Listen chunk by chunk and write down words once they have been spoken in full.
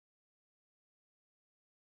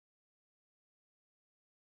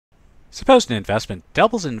Suppose an investment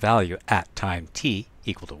doubles in value at time t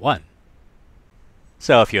equal to 1.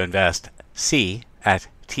 So if you invest C at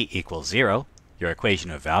t equals 0, your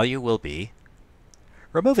equation of value will be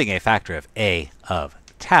removing a factor of a of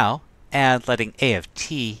tau and letting a of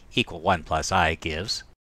t equal 1 plus I gives,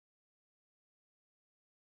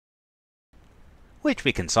 which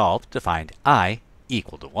we can solve to find I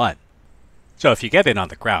equal to 1. So if you get in on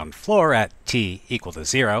the ground floor at t equal to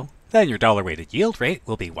 0, then your dollar-weighted yield rate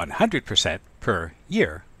will be 100% per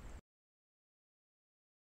year.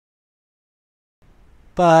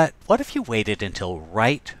 But what if you waited until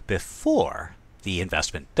right before the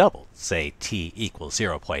investment doubled, say t equals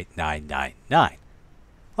 0.999?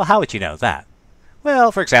 Well, how would you know that?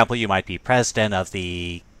 Well, for example, you might be president of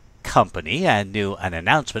the company and knew an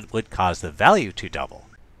announcement would cause the value to double.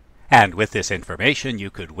 And with this information, you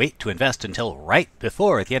could wait to invest until right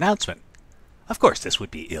before the announcement. Of course, this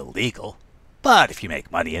would be illegal, but if you make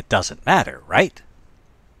money, it doesn't matter, right?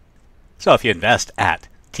 So if you invest at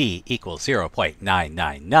t equals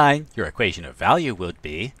 0.999, your equation of value would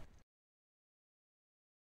be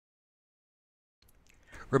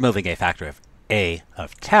removing a factor of a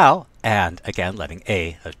of tau, and again letting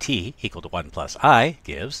a of t equal to 1 plus I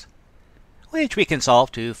gives, which we can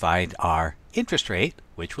solve to find our interest rate,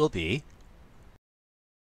 which will be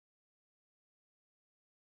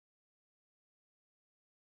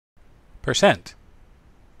 %.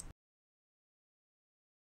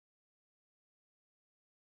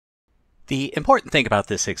 The important thing about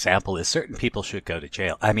this example is certain people should go to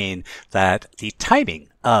jail. I mean that the timing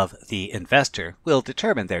of the investor will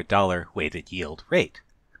determine their dollar-weighted yield rate.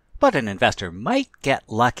 But an investor might get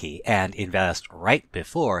lucky and invest right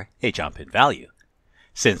before a jump in value.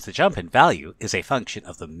 Since the jump in value is a function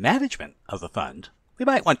of the management of the fund, we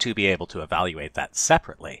might want to be able to evaluate that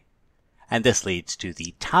separately. And this leads to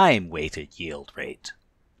the time-weighted yield rate.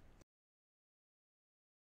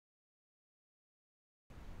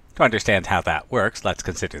 To understand how that works, let's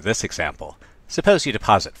consider this example. Suppose you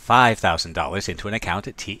deposit $5,000 into an account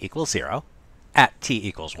at t equals 0. At t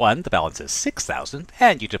equals 1, the balance is $6,000,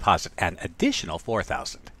 and you deposit an additional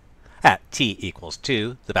 $4,000. At t equals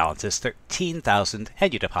 2, the balance is $13,000,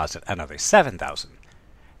 and you deposit another $7,000.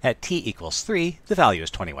 At t equals 3, the value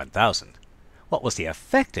is $21,000. What was the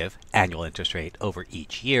effective annual interest rate over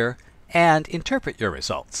each year, and interpret your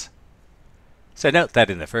results. So note that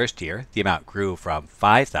in the first year, the amount grew from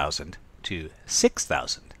 $5,000 to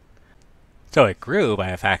 $6,000. So it grew by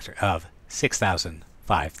a factor of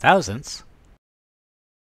 6,005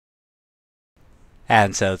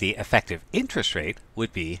 and so the effective interest rate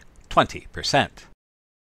would be 20%.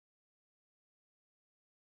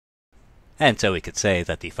 And so we could say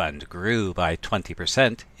that the fund grew by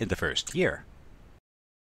 20% in the first year.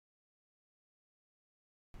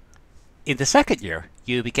 In the second year,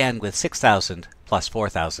 you began with $6,000 plus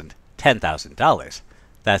 $4,000, $10,000.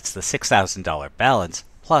 That's the $6,000 balance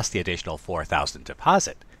plus the additional $4,000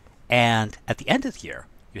 deposit. And at the end of the year,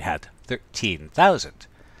 you had $13,000.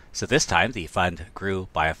 So this time the fund grew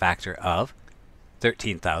by a factor of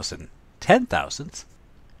 13,000 10,000ths,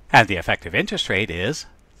 and the effective interest rate is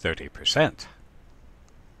 30%.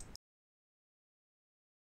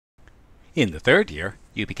 In the third year,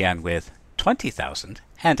 you began with $20,000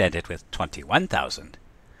 and ended with $21,000.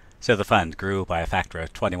 So the fund grew by a factor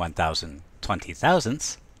of 21,000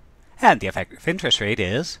 20,000ths, and the effective interest rate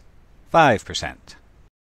is 5%.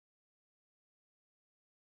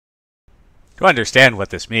 To understand what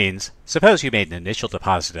this means, suppose you made an initial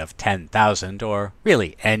deposit of $10,000 or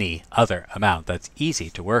really any other amount that's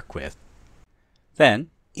easy to work with.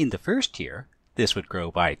 Then, in the first year, this would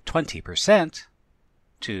grow by 20%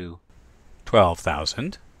 to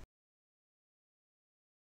 $12,000.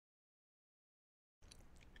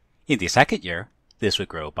 In the second year, this would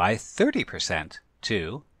grow by 30%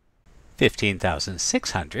 to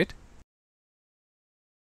 $15,600.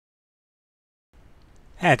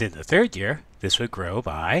 And in the third year, this would grow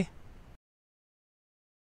by...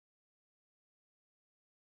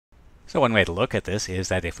 So one way to look at this is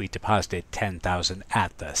that if we deposited $10,000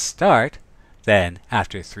 at the start, then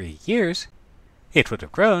after 3 years, it would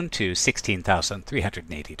have grown to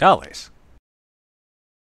 $16,380.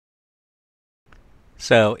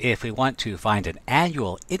 So if we want to find an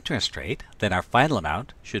annual interest rate, then our final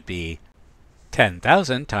amount should be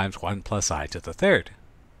 10,000 times 1 plus I to the third.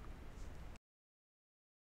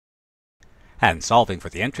 And solving for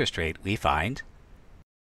the interest rate, we find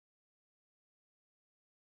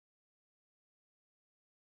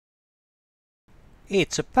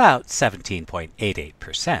it's about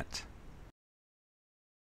 17.88%.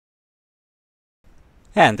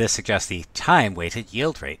 And this suggests the time-weighted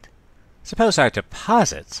yield rate. Suppose our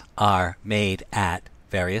deposits are made at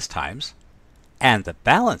various times, and the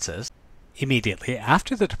balances immediately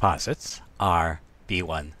after the deposits are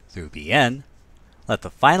B1 through Bn. Let the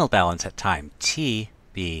final balance at time t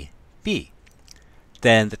be B.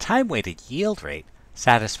 Then the time-weighted yield rate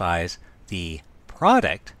satisfies the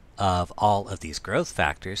product of all of these growth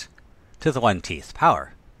factors to the 1/10th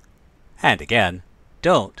power. And again,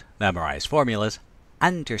 don't memorize formulas,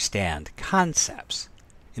 understand concepts.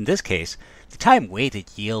 In this case, the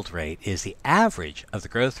time-weighted yield rate is the average of the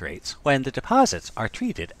growth rates when the deposits are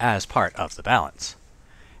treated as part of the balance.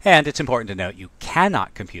 And it's important to note you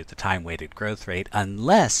cannot compute the time-weighted growth rate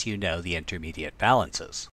unless you know the intermediate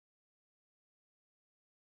balances.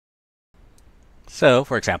 So,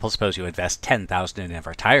 for example, suppose you invest $10,000 in a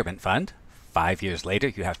retirement fund. 5 years later,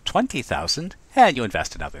 you have $20,000, and you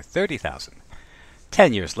invest another $30,000.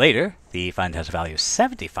 10 years later, the fund has a value of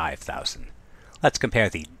 $75,000. Let's compare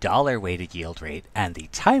the dollar-weighted yield rate and the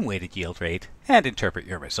time-weighted yield rate and interpret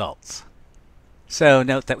your results. So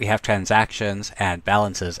note that we have transactions and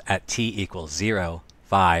balances at t equals 0,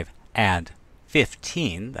 5, and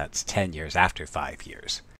 15. That's 10 years after 5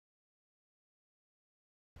 years.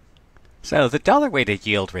 So the dollar-weighted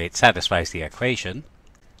yield rate satisfies the equation,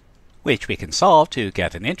 which we can solve to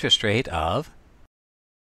get an interest rate of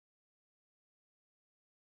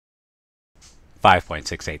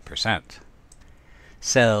 5.68%.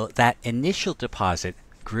 So that initial deposit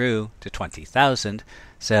grew to $20,000,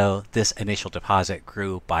 so this initial deposit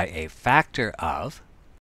grew by a factor of,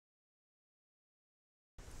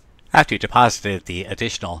 after you deposited the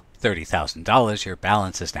additional $30,000, your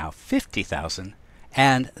balance is now $50,000,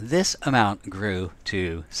 and this amount grew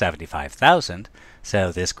to $75,000,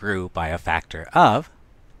 so this grew by a factor of,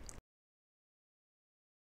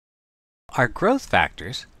 our growth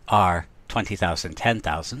factors are 20,000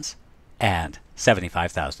 10,000s and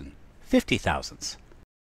 75,000 50,000s.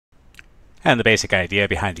 And the basic idea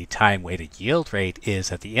behind the time-weighted yield rate is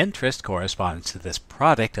that the interest corresponds to this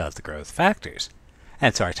product of the growth factors.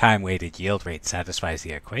 And so our time-weighted yield rate satisfies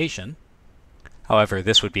the equation. However,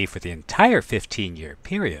 this would be for the entire 15-year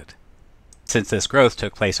period. Since this growth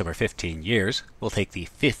took place over 15 years, we'll take the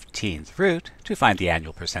 15th root to find the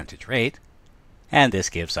annual percentage rate, and this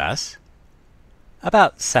gives us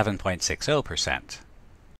about 7.60%.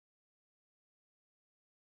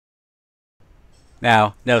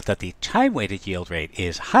 Now, note that the time-weighted yield rate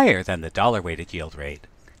is higher than the dollar-weighted yield rate.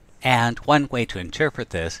 And one way to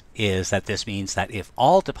interpret this is that this means that if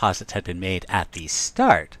all deposits had been made at the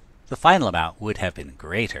start, the final amount would have been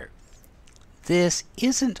greater. This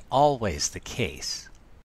isn't always the case.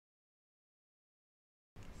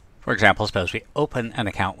 For example, suppose we open an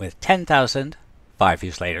account with $10,000. 5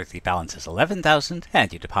 years later, the balance is $11,000,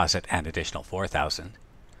 and you deposit an additional $4,000.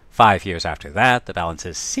 5 years after that, the balance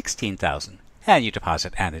is $16,000. And you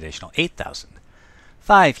deposit an additional $8,000.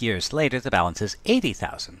 5 years later, the balance is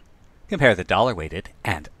 $80,000. Compare the dollar-weighted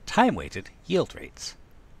and time-weighted yield rates.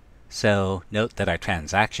 So note that our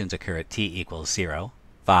transactions occur at t equals 0,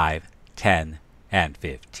 5, 10, and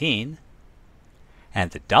 15.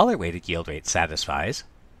 And the dollar-weighted yield rate satisfies,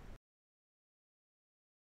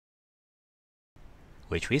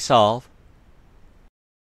 which we solve.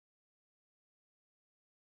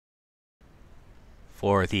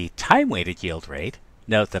 For the time-weighted yield rate,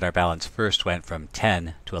 note that our balance first went from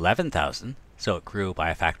 10 to 11,000, so it grew by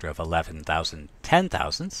a factor of 11,000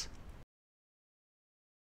 10,000ths.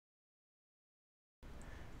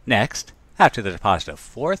 Next, after the deposit of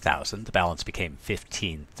 4,000, the balance became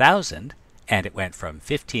 15,000, and it went from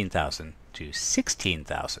 15,000 to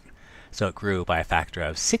 16,000, so it grew by a factor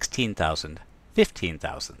of 16,000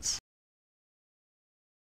 15,000ths.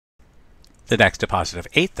 The next deposit of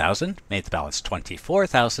 8,000 made the balance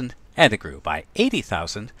 24,000, and it grew by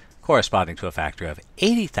 80,000, corresponding to a factor of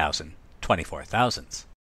 80,000 24,000ths.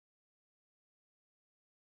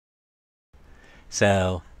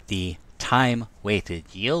 So the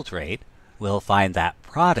time-weighted yield rate will find that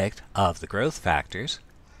product of the growth factors,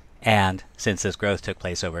 and since this growth took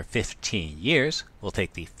place over 15 years, we'll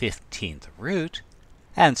take the 15th root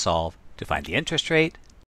and solve to find the interest rate,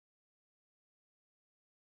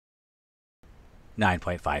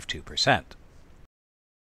 9.52%.